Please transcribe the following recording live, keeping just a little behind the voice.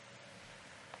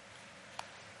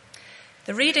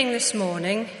The reading this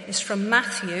morning is from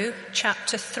Matthew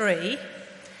chapter 3,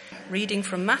 reading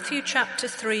from Matthew chapter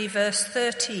 3 verse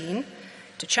 13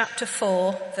 to chapter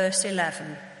 4 verse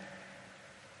 11.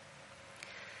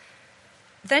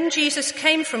 Then Jesus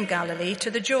came from Galilee to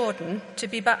the Jordan to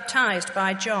be baptized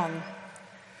by John.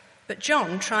 But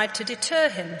John tried to deter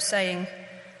him, saying,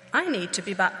 "I need to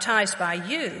be baptized by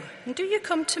you, and do you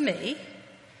come to me?"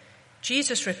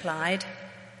 Jesus replied,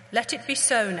 "Let it be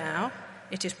so now.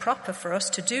 It is proper for us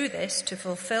to do this to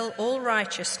fulfill all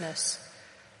righteousness."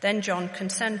 Then John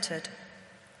consented.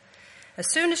 As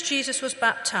soon as Jesus was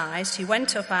baptized, he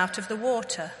went up out of the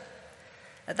water.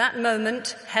 At that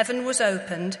moment, heaven was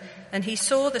opened, and he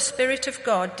saw the Spirit of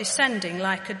God descending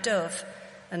like a dove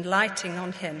and lighting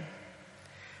on him.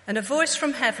 And a voice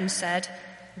from heaven said,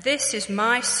 "This is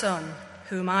my Son,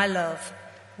 whom I love.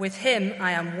 With him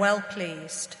I am well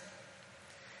pleased."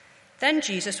 Then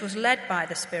Jesus was led by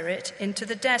the Spirit into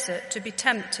the desert to be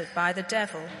tempted by the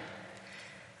devil.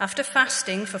 After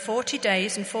fasting for 40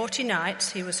 days and 40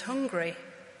 nights, he was hungry.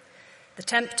 The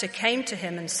tempter came to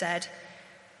him and said,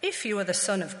 "If you are the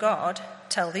Son of God,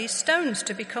 tell these stones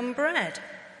to become bread."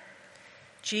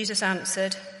 Jesus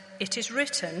answered, "It is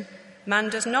written, man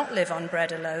does not live on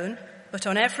bread alone, but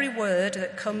on every word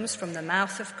that comes from the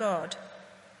mouth of God."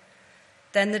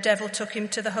 Then the devil took him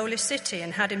to the holy city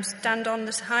and had him stand on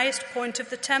the highest point of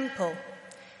the temple.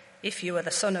 "If you are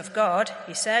the Son of God,"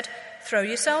 he said, "throw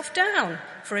yourself down,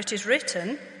 for it is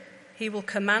written, he will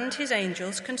command his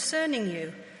angels concerning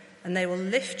you, and they will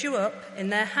lift you up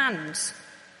in their hands,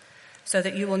 so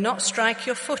that you will not strike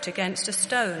your foot against a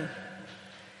stone."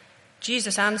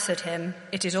 Jesus answered him,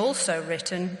 "It is also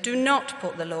written, do not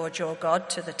put the Lord your God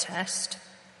to the test."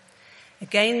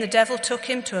 Again the devil took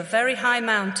him to a very high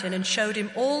mountain and showed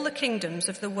him all the kingdoms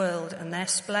of the world and their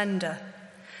splendor.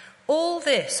 "All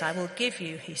this I will give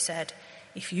you," he said,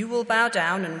 "if you will bow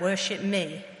down and worship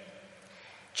me."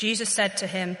 Jesus said to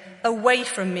him, "Away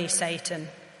from me,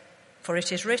 Satan, for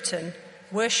it is written,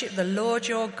 worship the Lord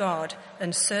your God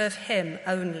and serve him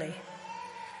only."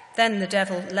 Then the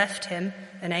devil left him,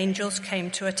 and angels came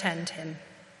to attend him.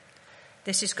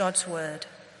 This is God's word.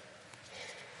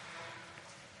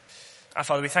 Our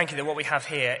Father, we thank you that what we have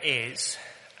here is,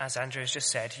 as Andrew has just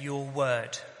said, your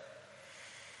word.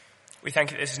 We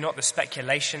thank you that this is not the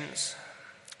speculations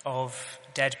of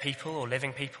dead people or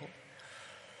living people.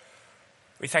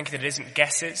 We thank you that it isn't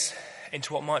guesses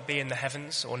into what might be in the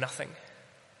heavens or nothing.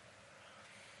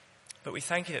 But we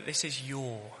thank you that this is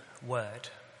your word.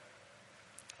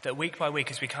 That week by week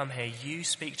as we come here, you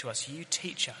speak to us, you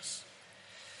teach us.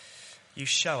 You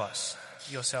show us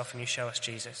yourself and you show us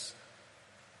Jesus.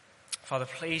 Father,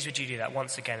 please would you do that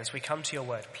once again as we come to your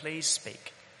word. Please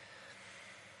speak.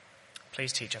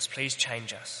 Please teach us. Please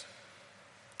change us.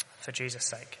 For Jesus'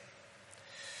 sake.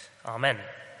 Amen.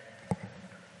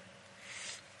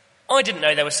 I didn't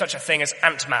know there was such a thing as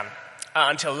Ant-Man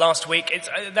until last week.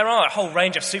 There are a whole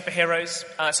range of superheroes.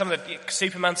 Some of the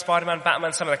Superman, Spider-Man,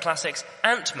 Batman, some of the classics.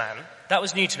 Ant-Man, that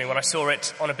was new to me when I saw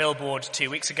it on a billboard 2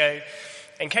 weeks ago.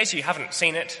 In case you haven't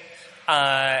seen it,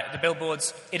 the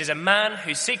billboards, it is a man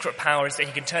whose secret power is that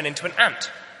he can turn into an ant.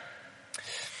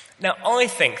 Now, I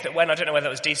think that I don't know whether it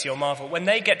was DC or Marvel, when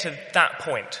they get to that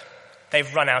point,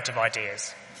 they've run out of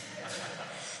ideas.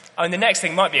 I mean, the next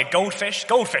thing might be a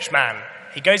goldfish man.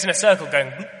 He goes in a circle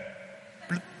going, bloop,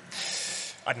 bloop.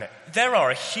 I don't know. There are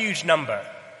a huge number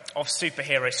of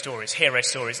superhero stories, hero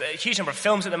stories. A huge number of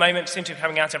films at the moment seem to be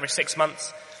coming out every 6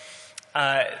 months.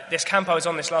 This camp I was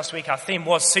on this last week, our theme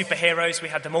was superheroes. We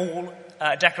had them all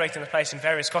decorating the place in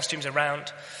various costumes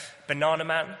around. Banana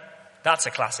Man, that's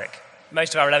a classic.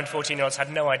 Most of our 11, 14-year-olds had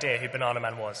no idea who Banana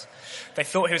Man was. They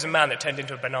thought he was a man that turned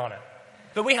into a banana.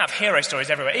 But we have hero stories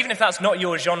everywhere, even if that's not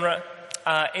your genre.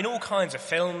 In all kinds of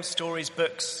films, stories,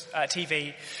 books,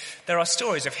 TV, there are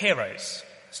stories of heroes,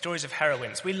 stories of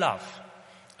heroines. We love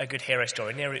a good hero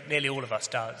story. Nearly all of us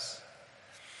does.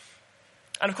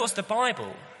 And of course, the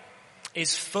Bible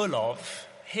is full of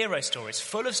hero stories,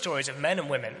 full of stories of men and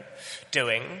women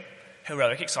doing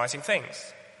heroic, exciting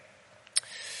things.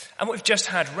 And what we've just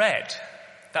had read,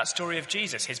 that story of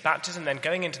Jesus, his baptism, then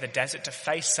going into the desert to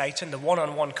face Satan, the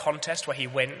one-on-one contest where he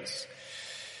wins.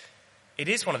 It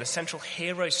is one of the central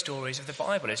hero stories of the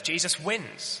Bible as Jesus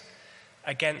wins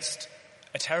against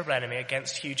a terrible enemy,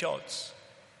 against huge odds.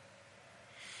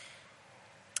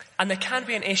 And there can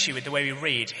be an issue with the way we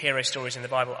read hero stories in the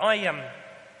Bible.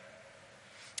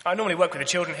 I normally work with the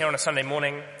children here on a Sunday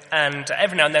morning, and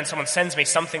every now and then someone sends me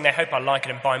something they hope I like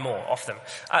it and buy more off them.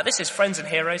 This is Friends and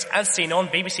Heroes, as seen on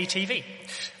BBC TV,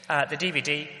 the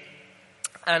DVD.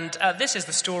 And this is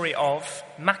the story of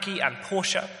Mackie and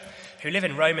Portia, who live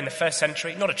in Rome in the 1st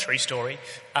century, not a true story,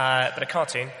 but a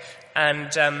cartoon,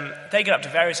 and they get up to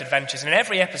various adventures, and in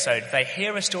every episode they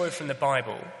hear a story from the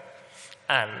Bible,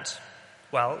 and,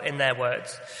 well, in their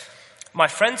words, "My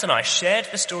friends and I shared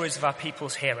the stories of our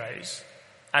people's heroes,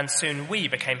 and soon we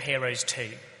became heroes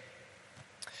too."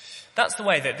 That's the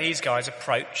way that these guys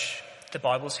approach the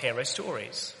Bible's hero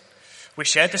stories. We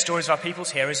shared the stories of our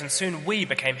people's heroes, and soon we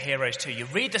became heroes too. You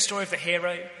read the story of the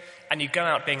hero, and you go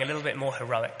out being a little bit more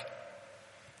heroic.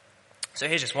 So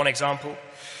here's just one example.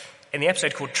 In the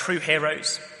episode called True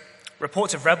Heroes,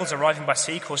 reports of rebels arriving by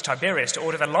sea caused Tiberius to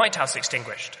order the lighthouse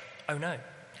extinguished. Oh no.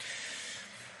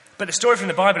 But the story from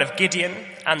the Bible of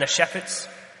Gideon and the shepherds,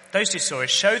 those two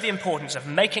stories show the importance of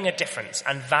making a difference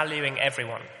and valuing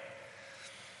everyone.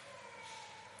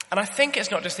 And I think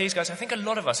it's not just these guys. I think a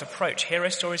lot of us approach hero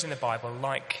stories in the Bible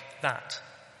like that.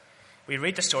 We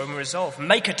read the story and we resolve,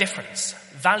 make a difference,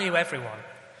 value everyone,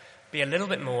 be a little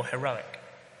bit more heroic.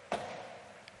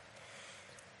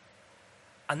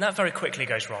 And that very quickly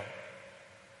goes wrong.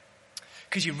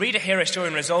 Because you read a hero story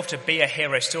and resolve to be a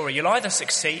hero story. You'll either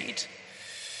succeed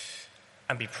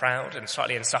and be proud and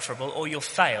slightly insufferable, or you'll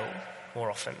fail more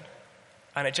often.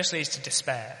 And it just leads to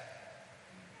despair.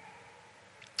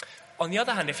 On the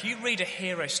other hand, if you read a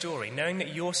hero story knowing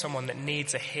that you're someone that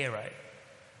needs a hero,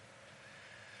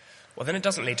 well, then it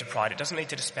doesn't lead to pride, it doesn't lead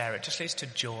to despair, it just leads to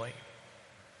joy.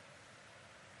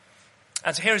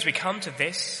 And so here as we come to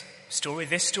this story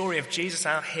of Jesus,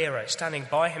 our hero, standing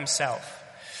by himself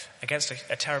against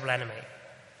a terrible enemy,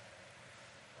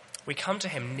 we come to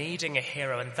him needing a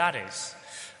hero, and that is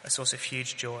a source of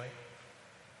huge joy.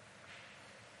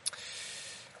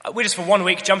 We're just for 1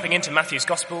 week jumping into Matthew's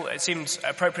Gospel. It seems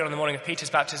appropriate on the morning of Peter's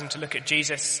baptism to look at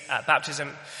Jesus at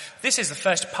baptism. This is the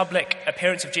first public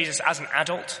appearance of Jesus as an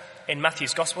adult in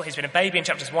Matthew's Gospel. He's been a baby in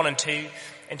chapters 1 and 2.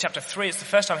 In chapter 3, it's the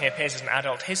first time he appears as an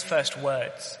adult, his first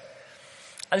words.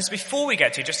 And it's before we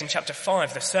get to, just in chapter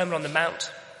 5, the Sermon on the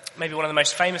Mount. Maybe one of the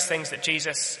most famous things that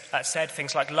Jesus said,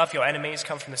 things like love your enemies,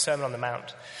 come from the Sermon on the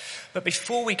Mount. But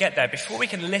before we get there, before we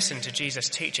can listen to Jesus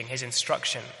teaching, his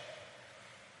instruction,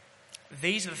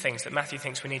 these are the things that Matthew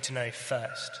thinks we need to know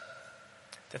first.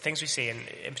 The things we see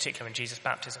in particular in Jesus'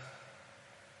 baptism.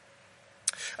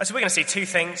 And so we're going to see two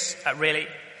things, really,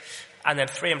 and then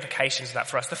three implications of that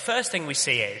for us. The first thing we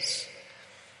see is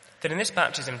that in this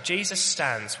baptism, Jesus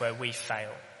stands where we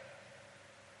fail.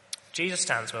 Jesus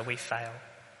stands where we fail.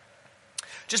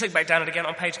 Just look back down it again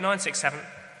on page 967.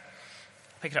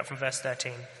 Pick it up from verse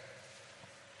 13.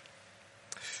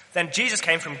 Then Jesus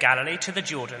came from Galilee to the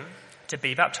Jordan to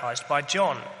be baptized by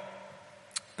John.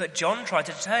 But John tried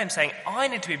to deter him, saying, "I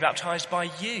need to be baptized by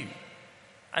you,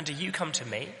 and do you come to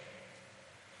me?"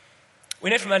 We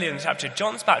know from earlier in the chapter,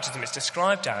 John's baptism is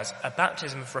described as a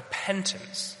baptism of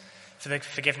repentance for the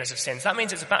forgiveness of sins. That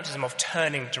means it's a baptism of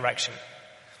turning direction,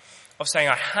 of saying,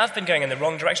 I have been going in the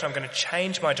wrong direction, I'm going to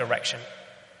change my direction.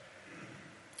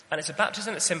 And it's a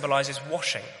baptism that symbolizes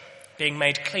washing, being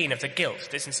made clean of the guilt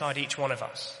that's inside each one of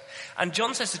us. And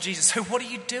John says to Jesus, so what are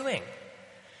you doing?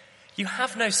 You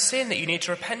have no sin that you need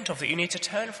to repent of, that you need to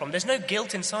turn from. There's no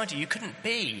guilt inside you. You couldn't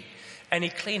be any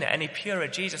cleaner, any purer.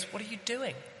 Jesus, what are you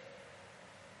doing?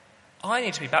 I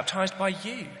need to be baptized by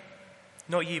you,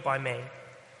 not you by me.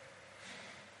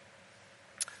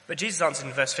 But Jesus answered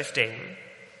in verse 15.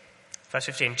 Verse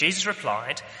 15, Jesus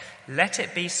replied, "Let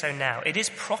it be so now. It is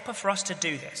proper for us to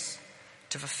do this,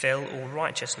 to fulfill all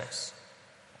righteousness."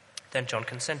 Then John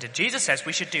consented. Jesus says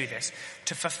we should do this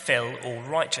to fulfill all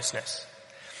righteousness.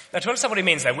 Now, to understand what he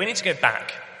means there, we need to go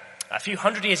back a few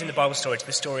hundred years in the Bible story to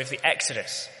the story of the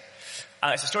Exodus.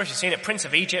 It's a story, if you've seen it, Prince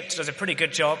of Egypt does a pretty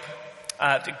good job.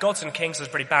 Gods and Kings does a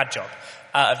pretty bad job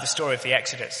of the story of the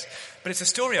Exodus. But it's a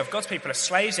story of God's people are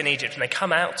slaves in Egypt and they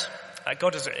come out.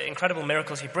 God does incredible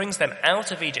miracles. He brings them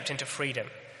out of Egypt into freedom.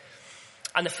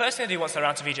 And the first thing they do once they're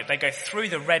out of Egypt, they go through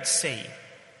the Red Sea,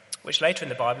 which later in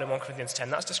the Bible, in 1 Corinthians 10,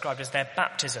 that's described as their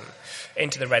baptism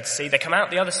into the Red Sea. They come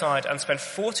out the other side and spend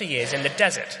 40 years in the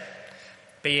desert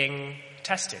being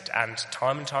tested and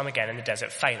time again in the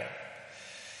desert failing.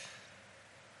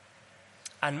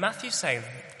 And Matthew's saying,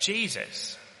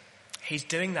 Jesus, he's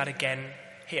doing that again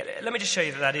here. Let me just show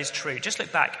you that is true. Just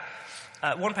look back,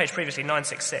 one page previously,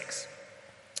 966,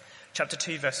 chapter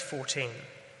 2, verse 14.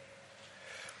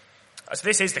 So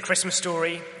this is the Christmas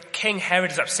story. King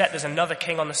Herod is upset there's another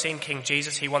king on the scene, King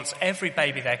Jesus. He wants every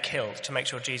baby there killed to make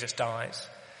sure Jesus dies.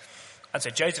 And so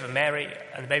Joseph and Mary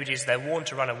and the baby Jesus, they're warned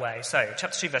to run away. So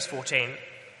chapter 2, verse 14,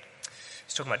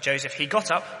 it's talking about Joseph. He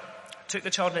got up, took the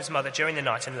child and his mother during the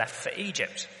night and left for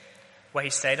Egypt, where he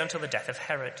stayed until the death of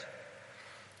Herod.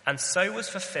 And so was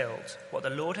fulfilled what the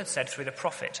Lord had said through the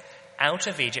prophet, "Out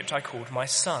of Egypt I called my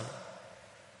son."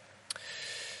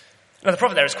 Now, the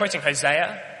prophet there is quoting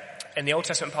Hosea in the Old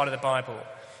Testament part of the Bible.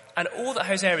 And all that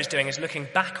Hosea is doing is looking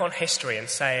back on history and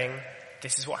saying,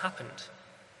 this is what happened.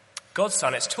 God's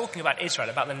son, it's talking about Israel,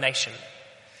 about the nation.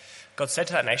 God said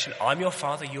to that nation, I'm your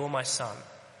father, you're my son.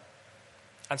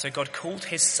 And so God called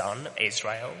his son,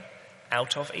 Israel,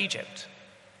 out of Egypt.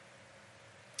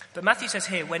 But Matthew says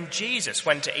here, when Jesus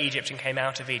went to Egypt and came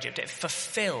out of Egypt, it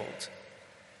filled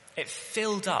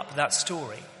up that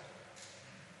story.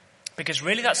 Because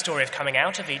really that story of coming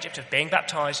out of Egypt, of being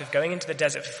baptized, of going into the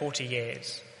desert for 40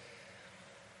 years,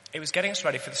 it was getting us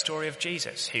ready for the story of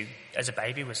Jesus, who, as a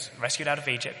baby, was rescued out of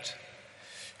Egypt,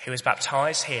 who was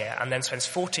baptized here, and then spends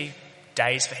 40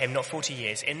 days for him, not 40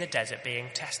 years, in the desert being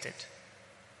tested.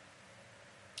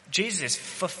 Jesus is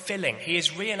fulfilling, he is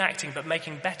reenacting, but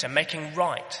making better, making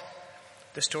right,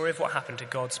 the story of what happened to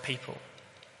God's people.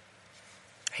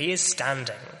 He is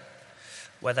standing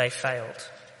where they failed.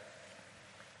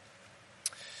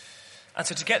 And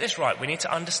so to get this right, we need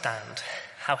to understand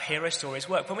how hero stories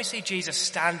work. When we see Jesus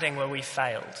standing where we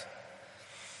failed,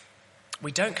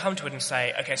 we don't come to it and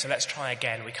say, okay, so let's try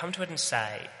again. We come to it and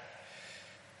say,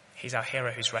 he's our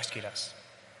hero who's rescued us.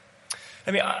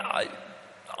 I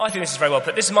think this is very well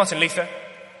put. This is Martin Luther,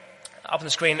 up on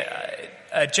the screen,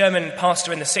 a German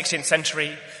pastor in the 16th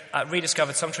century,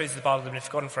 rediscovered some truths of the Bible that have been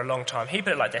forgotten for a long time. He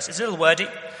put it like this. It's a little wordy.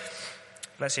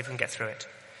 Let's see if we can get through it.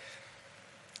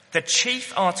 The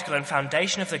chief article and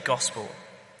foundation of the gospel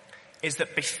is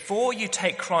that before you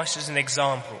take Christ as an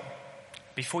example,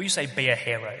 before you say be a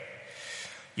hero,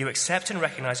 you accept and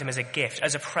recognize him as a gift,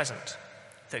 as a present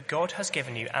that God has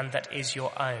given you and that is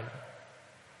your own.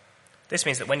 This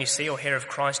means that when you see or hear of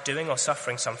Christ doing or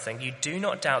suffering something, you do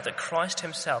not doubt that Christ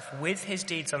himself, with his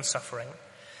deeds and suffering,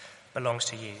 belongs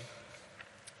to you.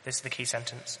 This is the key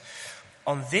sentence.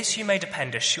 On this you may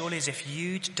depend as surely as if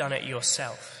you'd done it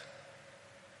yourself.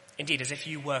 Indeed, as if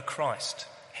you were Christ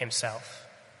himself.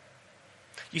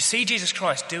 You see Jesus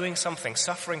Christ doing something,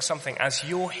 suffering something as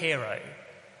your hero,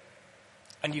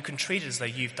 and you can treat it as though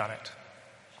you've done it.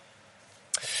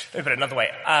 Let me put it another way.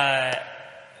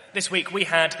 This week we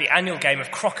had the annual game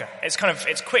of Crocker. It's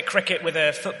quick cricket with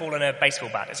a football and a baseball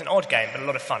bat. It's an odd game, but a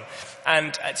lot of fun.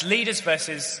 And it's leaders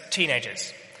versus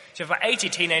teenagers. So you have about 80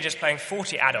 teenagers playing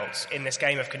 40 adults in this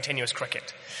game of continuous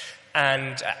cricket.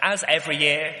 And as every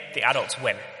year, the adults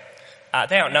win.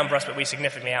 They outnumber us, but we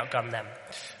significantly outgun them.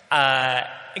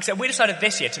 Except we decided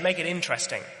this year to make it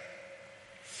interesting.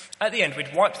 At the end,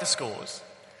 we'd wipe the scores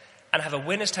and have a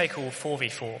winners-take-all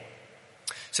 4v4.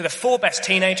 So the 4 best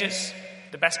teenagers,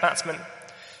 the best batsmen,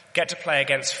 get to play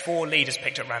against 4 leaders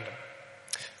picked at random.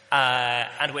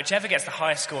 And whichever gets the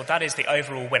highest score, that is the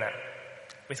overall winner.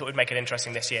 We thought we'd make it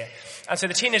interesting this year. And so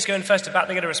the teenagers go in first to bat,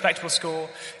 they get a respectable score.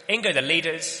 In go the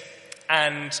leaders,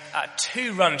 and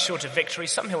 2 runs short of victory,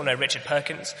 some people know Richard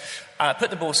Perkins, put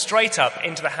the ball straight up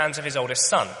into the hands of his oldest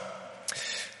son,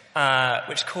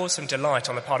 which caused some delight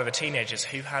on the part of the teenagers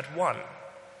who had won.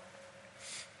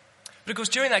 But of course,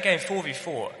 during that game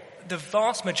 4v4, the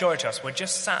vast majority of us were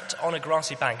just sat on a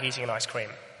grassy bank eating an ice cream.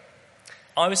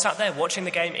 I was sat there watching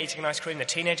the game, eating an ice cream. The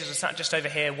teenagers were sat just over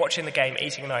here watching the game,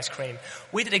 eating an ice cream.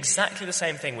 We did exactly the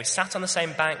same thing. We sat on the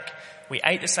same bank. We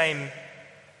ate the same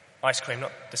ice cream,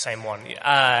 not the same one.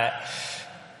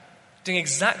 Doing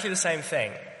exactly the same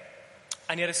thing.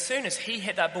 And yet as soon as he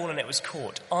hit that ball and it was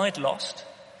caught, I'd lost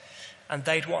and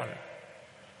they'd won.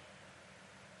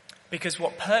 Because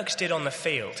what Perks did on the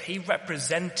field, he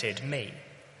represented me.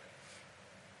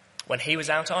 When he was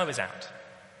out, I was out.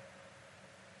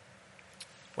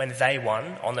 When they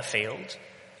won on the field,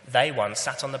 they won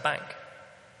sat on the bank.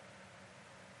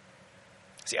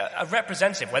 See, a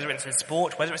representative, whether it's in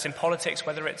sport, whether it's in politics,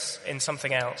 whether it's in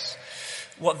something else,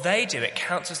 what they do, it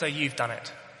counts as though you've done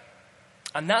it.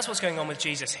 And that's what's going on with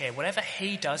Jesus here. Whatever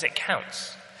he does, it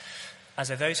counts as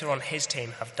though those who are on his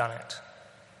team have done it.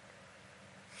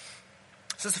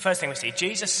 So that's the first thing we see.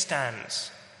 Jesus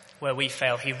stands where we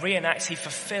fail. He reenacts, he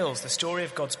fulfills the story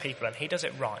of God's people, and he does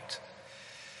it right.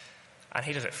 And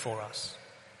he does it for us.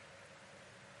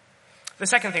 The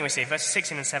second thing we see, verses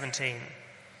 16 and 17,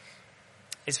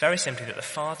 is very simply that the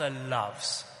Father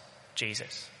loves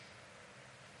Jesus.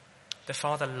 The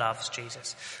Father loves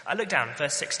Jesus. I look down,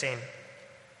 verse 16.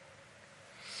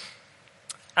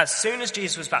 As soon as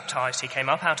Jesus was baptized, he came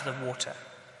up out of the water.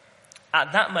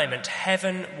 At that moment,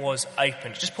 heaven was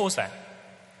opened. Just pause there.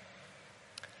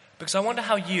 Because I wonder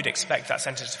how you'd expect that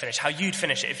sentence to finish, how you'd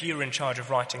finish it if you were in charge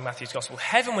of writing Matthew's Gospel.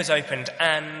 Heaven was opened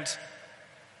and...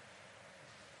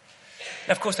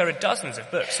 Now, of course, there are dozens of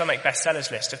books. Some make bestsellers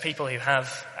lists of people who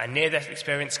have a near-death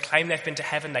experience, claim they've been to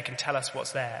heaven, they can tell us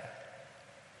what's there.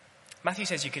 Matthew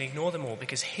says you can ignore them all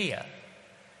because here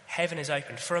heaven is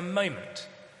opened, for a moment,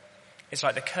 it's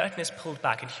like the curtain is pulled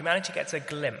back and humanity gets a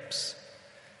glimpse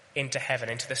into heaven,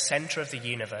 into the center of the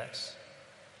universe.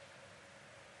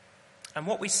 And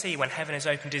what we see when heaven is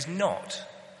opened is not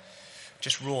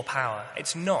just raw power.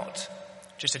 It's not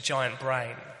just a giant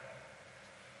brain.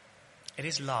 It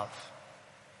is love.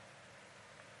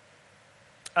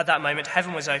 At that moment,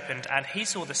 heaven was opened, and he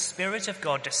saw the Spirit of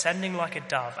God descending like a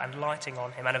dove and lighting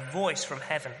on him, and a voice from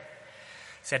heaven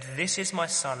said, "This is my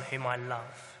Son whom I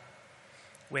love.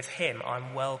 With him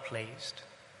I'm well pleased."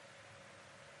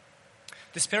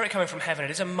 The Spirit coming from heaven,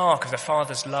 it is a mark of the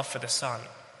Father's love for the Son.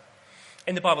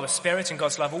 In the Bible, the Spirit and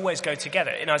God's love always go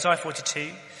together. In Isaiah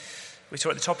 42, we saw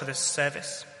at the top of this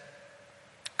service,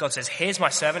 God says, "Here's my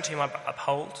servant whom I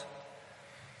uphold,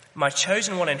 my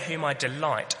chosen one in whom I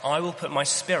delight. I will put my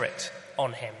Spirit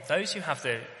on him." Those who have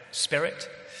the Spirit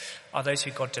are those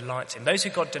who God delights in. Those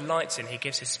who God delights in, he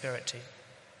gives his Spirit to.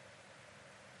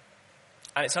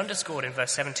 And it's underscored in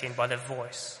verse 17 by the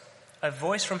voice. A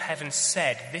voice from heaven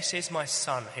said, "This is my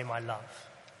Son whom I love."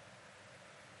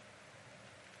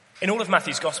 In all of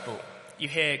Matthew's Gospel, you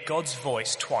hear God's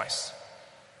voice twice.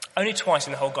 Only twice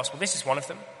in the whole Gospel. This is one of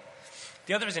them.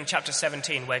 The other is in chapter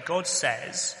 17, where God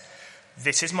says,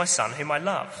 "This is my Son whom I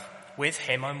love. With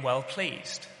him I'm well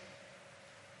pleased."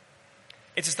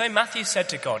 It's as though Matthew said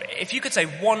to God, if you could say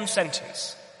one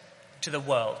sentence to the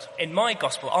world, in my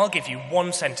Gospel, I'll give you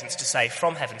one sentence to say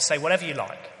from heaven. Say whatever you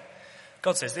like.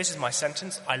 God says, "This is my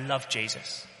sentence. I love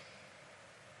Jesus."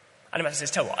 And Matthew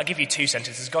says, "Tell you what, I'll give you two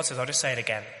sentences." God says, "I'll just say it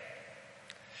again.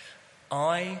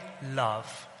 I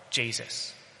love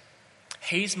Jesus.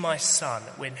 He's my Son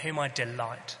with whom I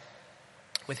delight,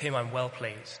 with whom I'm well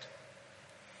pleased."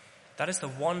 That is the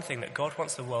one thing that God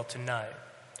wants the world to know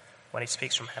when he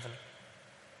speaks from heaven.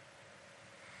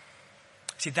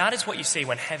 See, that is what you see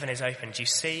when heaven is opened. You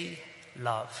see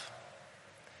love.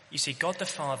 You see God the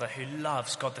Father who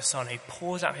loves God the Son, who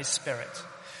pours out his Spirit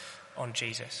on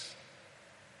Jesus.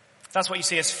 That's what you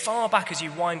see as far back as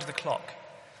you wind the clock.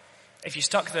 If you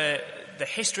stuck the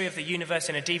history of the universe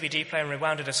in a DVD player and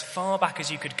rewound it as far back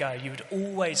as you could go, you would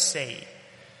always see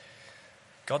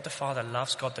God the Father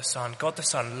loves God the Son. God the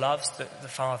Son loves the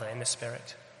Father in the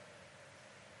Spirit.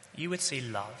 You would see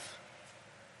love.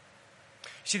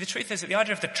 See, the truth is that the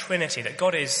idea of the Trinity, that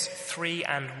God is 3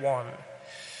 and 1,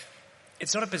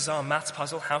 it's not a bizarre maths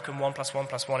puzzle. How can 1 + 1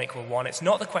 + 1 = 1? It's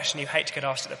not the question you hate to get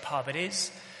asked at the pub. It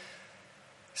is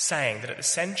saying that at the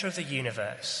center of the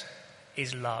universe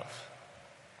is love.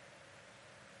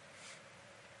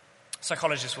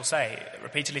 Psychologists will say,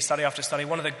 repeatedly, study after study,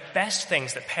 one of the best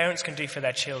things that parents can do for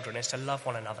their children is to love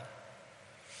one another.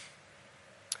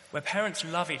 Where parents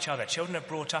love each other, children are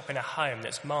brought up in a home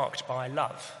that's marked by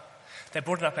love. They're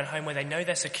brought up in a home where they know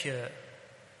they're secure,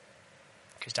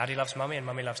 because daddy loves mummy and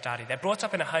mummy loves daddy. They're brought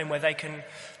up in a home where they can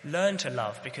learn to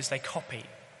love because they copy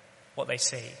what they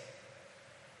see.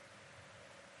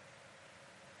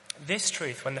 This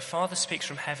truth, when the Father speaks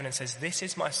from heaven and says, "This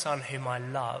is my Son whom I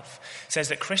love," says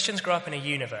that Christians grow up in a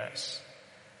universe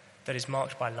that is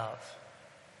marked by love.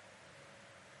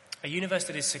 A universe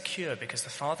that is secure because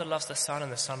the Father loves the Son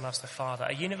and the Son loves the Father.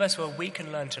 A universe where we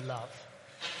can learn to love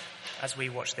as we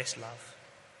watch this love.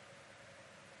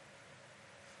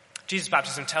 Jesus'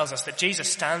 baptism tells us that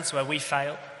Jesus stands where we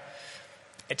fail.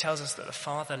 It tells us that the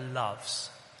Father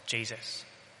loves Jesus.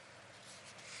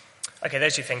 Okay,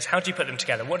 those two things. How do you put them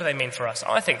together? What do they mean for us?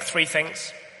 I think 3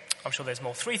 things. I'm sure there's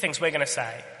more. 3 things we're going to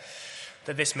say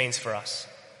that this means for us.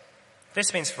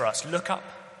 This means for us, look up,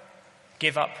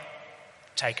 give up,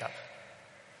 take up.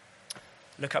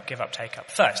 Look up, give up, take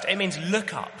up. First, it means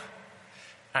look up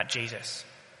at Jesus.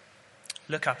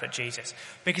 Look up at Jesus.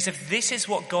 Because if this is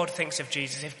what God thinks of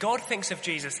Jesus, if God thinks of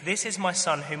Jesus, "This is my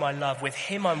Son whom I love, with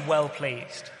him I'm well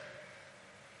pleased,"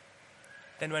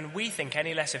 then when we think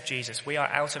any less of Jesus, we are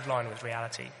out of line with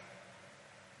reality.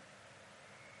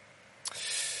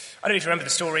 I don't know if you remember the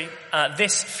story.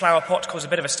 This flower pot caused a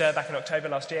bit of a stir back in October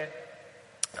last year.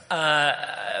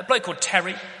 A bloke called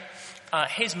Terry,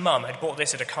 his mum had bought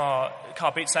this at a car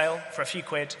boot sale for a few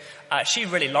quid. She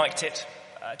really liked it.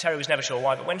 Terry was never sure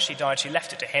why, but when she died, she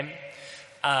left it to him.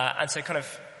 And so kind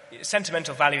of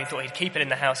sentimental value, he thought he'd keep it in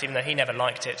the house even though he never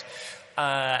liked it.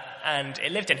 And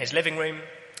it lived in his living room.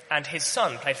 And his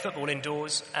son played football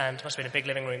indoors, and must have been a big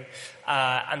living room.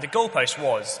 And the goalpost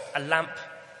was a lamp,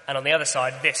 and on the other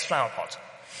side, this flower pot.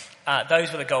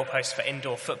 Those were the goalposts for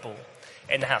indoor football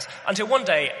in the house. Until one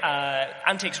day,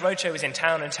 Antiques Roadshow was in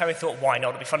town, and Terry thought, why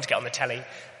not? It'd be fun to get on the telly.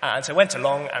 And so went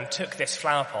along and took this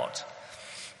flower pot,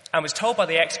 and was told by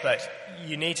the expert,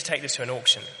 "You need to take this to an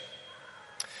auction."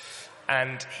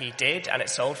 And he did, and it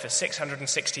sold for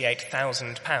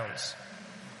 £668,000.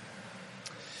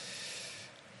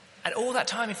 And all that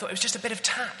time he thought it was just a bit of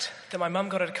tat that my mum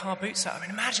got at a car boot sale. I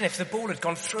mean, imagine if the ball had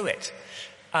gone through it.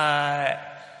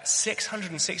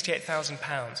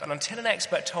 £668,000. And until an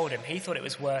expert told him, he thought it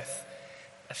was worth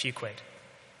a few quid.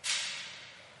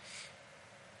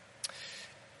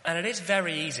 And it is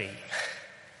very easy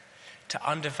to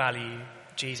undervalue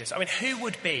Jesus. I mean, who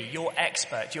would be your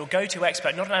expert, your go-to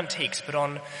expert, not on antiques, but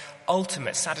on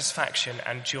ultimate satisfaction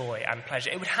and joy and pleasure?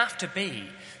 It would have to be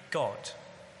God.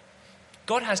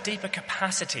 God has deeper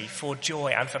capacity for joy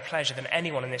and for pleasure than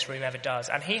anyone in this room ever does.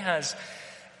 And he has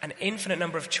an infinite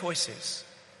number of choices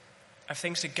of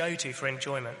things to go to for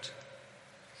enjoyment.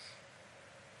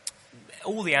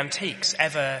 All the antiques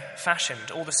ever fashioned,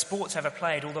 all the sports ever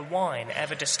played, all the wine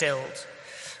ever distilled,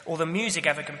 all the music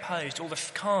ever composed, all the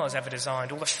cars ever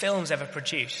designed, all the films ever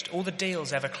produced, all the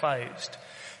deals ever closed.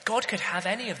 God could have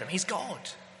any of them. He's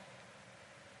God.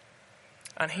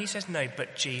 And he says, no,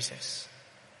 but Jesus.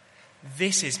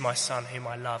 This is my son whom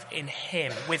I love. In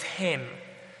him, with him,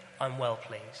 I'm well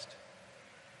pleased.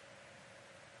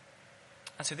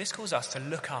 And so this calls us to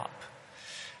look up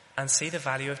and see the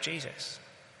value of Jesus.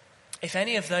 If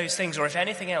any of those things, or if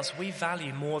anything else, we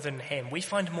value more than him, we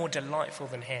find more delightful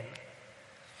than him,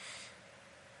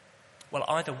 well,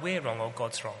 either we're wrong or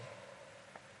God's wrong.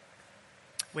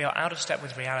 We are out of step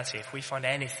with reality if we find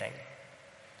anything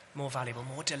more valuable,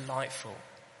 more delightful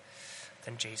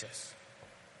than Jesus.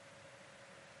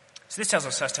 So this tells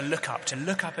us first to look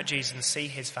up at Jesus and see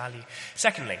his value.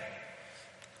 Secondly,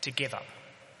 to give up.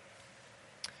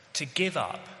 To give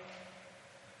up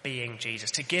being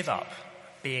Jesus. To give up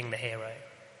being the hero.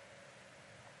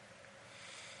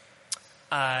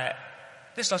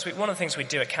 This last week, one of the things we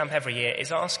do at camp every year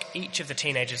is ask each of the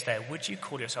teenagers there, would you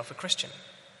call yourself a Christian?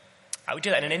 We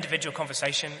do that in an individual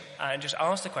conversation and just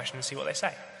ask the question and see what they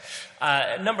say.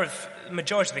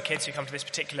 Majority of the kids who come to this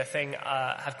particular thing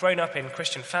have grown up in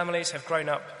Christian families, have grown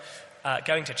up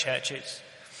going to churches.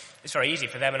 It's very easy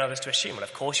for them and others to assume, well,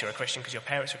 of course you're a Christian because your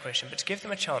parents are Christian, but to give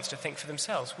them a chance to think for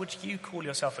themselves, would you call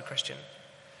yourself a Christian?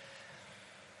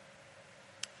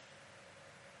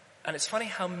 And it's funny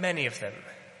how many of them,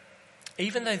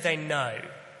 even though they know,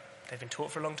 they've been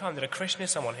taught for a long time, that a Christian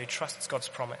is someone who trusts God's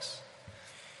promise.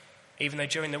 Even though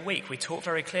during the week we taught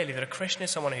very clearly that a Christian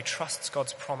is someone who trusts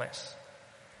God's promise.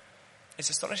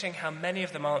 It's astonishing how many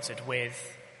of them answered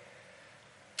with,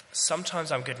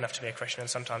 sometimes I'm good enough to be a Christian and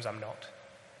sometimes I'm not.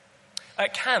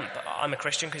 At camp, I'm a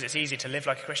Christian because it's easy to live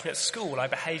like a Christian. At school, I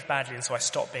behave badly and so I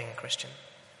stop being a Christian.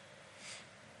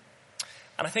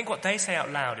 And I think what they say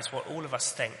out loud is what all of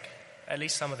us think, at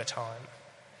least some of the time.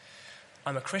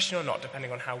 I'm a Christian or not,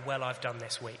 depending on how well I've done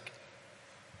this week.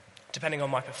 Depending on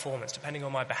my performance, depending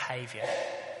on my behaviour.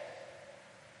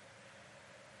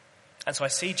 And so I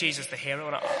see Jesus the hero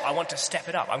and I want to step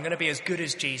it up. I'm going to be as good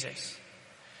as Jesus.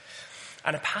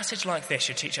 And a passage like this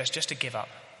should teach us just to give up.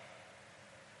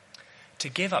 To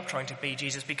give up trying to be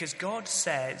Jesus, because God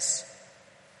says,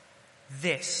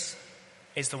 this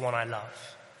is the one I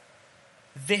love.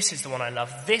 This is the one I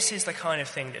love. This is the kind of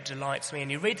thing that delights me. And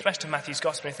you read the rest of Matthew's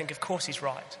Gospel and think, of course he's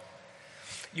right.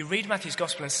 You read Matthew's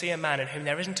Gospel and see a man in whom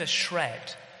there isn't a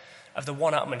shred of the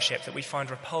one-upmanship that we find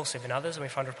repulsive in others and we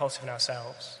find repulsive in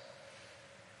ourselves.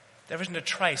 There isn't a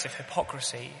trace of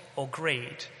hypocrisy or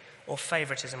greed or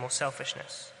favoritism or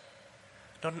selfishness.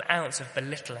 Not an ounce of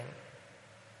belittling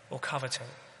or coveting.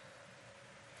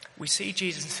 We see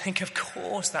Jesus and think, of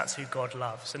course that's who God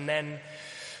loves. And then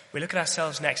we look at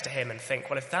ourselves next to him and think,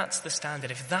 well, if that's the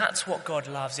standard, if that's what God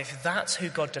loves, if that's who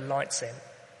God delights in,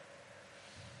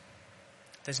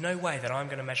 there's no way that I'm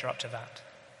going to measure up to that.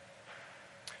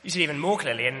 You see even more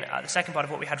clearly in the second part of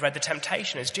what we had read, the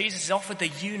temptation, as Jesus is offered the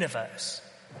universe.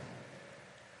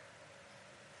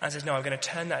 And says, no, I'm going to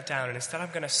turn that down and instead I'm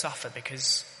going to suffer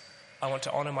because I want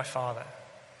to honour my Father.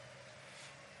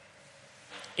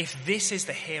 If this is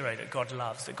the hero that God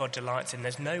loves, that God delights in,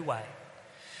 there's no way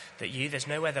there's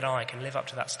no way that I can live up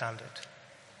to that standard.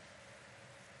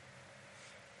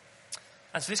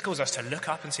 And so this calls us to look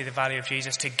up and see the value of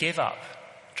Jesus, to give up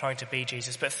trying to be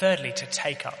Jesus, but thirdly, to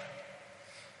take up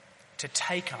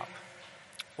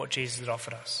what Jesus had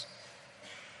offered us.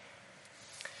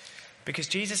 Because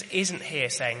Jesus isn't here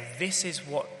saying, this is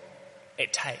what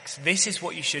it takes, this is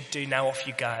what you should do, now off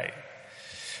you go.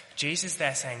 Jesus is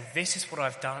there saying, this is what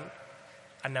I've done,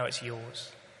 and now it's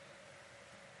yours.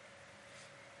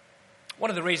 One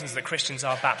of the reasons that Christians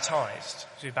are baptized,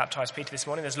 as we baptized Peter this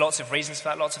morning, there's lots of reasons for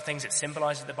that, lots of things it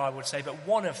symbolizes, the Bible would say, but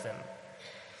one of them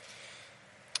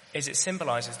is it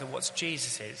symbolizes that what's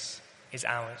Jesus is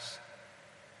ours.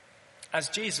 As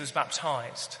Jesus was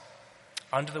baptized,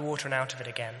 under the water and out of it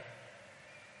again,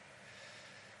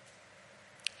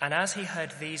 And as he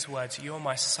heard these words, "You are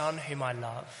my son whom I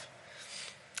love,"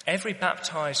 every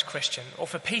baptized Christian, or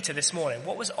for Peter this morning,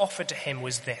 what was offered to him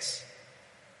was this.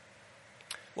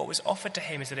 What was offered to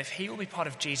him is that if he will be part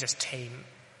of Jesus' team,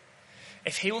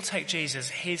 if he will take Jesus,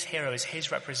 his hero, as his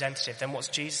representative, then what's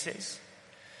Jesus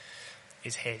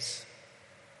is his.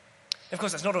 Of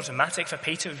course, that's not automatic for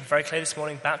Peter. It was very clear this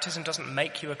morning, baptism doesn't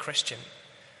make you a Christian.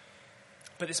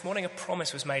 But this morning a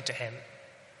promise was made to him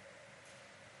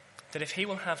that if he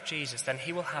will have Jesus, then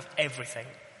he will have everything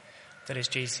that is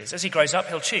Jesus'. As he grows up,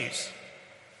 he'll choose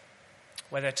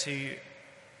whether to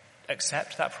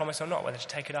accept that promise or not, whether to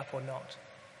take it up or not.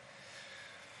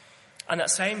 And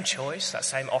that same choice, that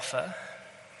same offer,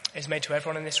 is made to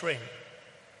everyone in this room.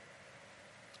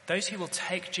 Those who will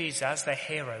take Jesus as their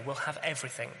hero will have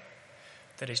everything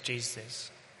that is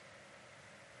Jesus'.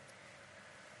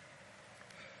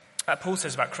 Paul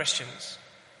says about Christians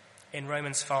in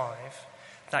Romans 5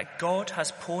 that God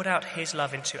has poured out his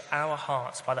love into our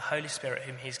hearts by the Holy Spirit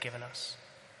whom he's given us.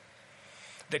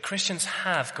 That Christians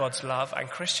have God's love and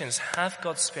Christians have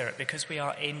God's Spirit because we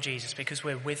are in Jesus, because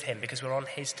we're with him, because we're on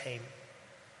his team.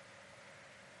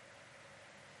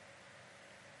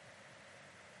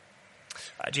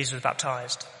 Jesus was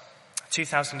baptized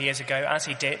 2,000 years ago. As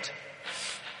he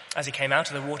came out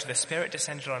of the water, the Spirit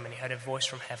descended on him and he heard a voice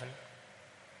from heaven.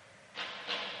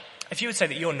 If you would say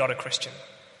that you're not a Christian,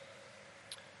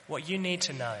 what you need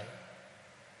to know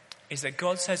is that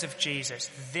God says of Jesus,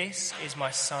 "This is my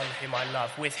son whom I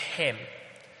love. With him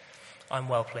I'm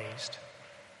well pleased."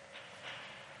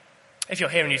 If you're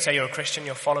here and you say you're a Christian,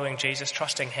 you're following Jesus,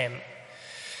 trusting him,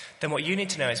 then what you need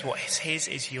to know is what is his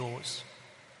is yours.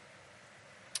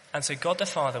 And so God the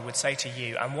Father would say to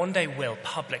you, and one day will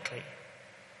publicly,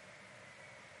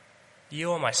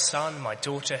 "You are my son, my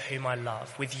daughter whom I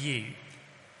love. With you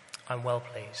I'm well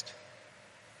pleased."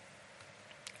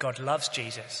 God loves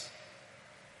Jesus.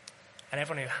 And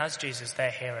everyone who has Jesus,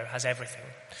 their hero, has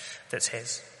everything that's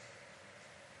his.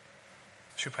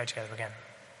 Should we pray together again?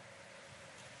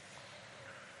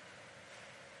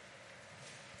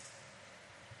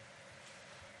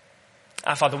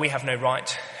 Our Father, we have no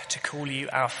right to call you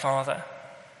our Father,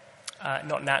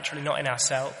 not naturally, not in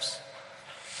ourselves,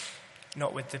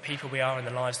 not with the people we are and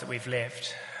the lives that we've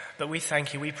lived. But we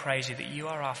thank you, we praise you that you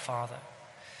are our Father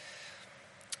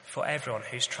for everyone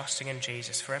who's trusting in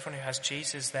Jesus, for everyone who has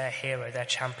Jesus, their hero, their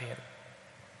champion.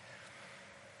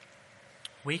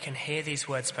 We can hear these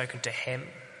words spoken to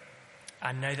him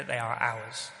and know that they are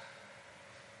ours.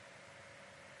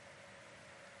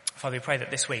 Father, we pray that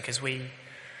this week as we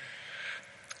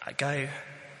go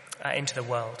into the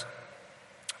world,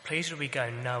 please would we go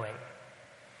knowing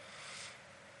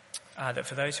that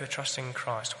for those who are trusting in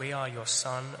Christ, we are your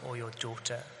son or your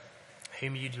daughter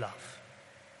whom you love,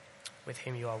 with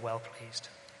whom you are well pleased.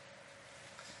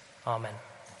 Amen.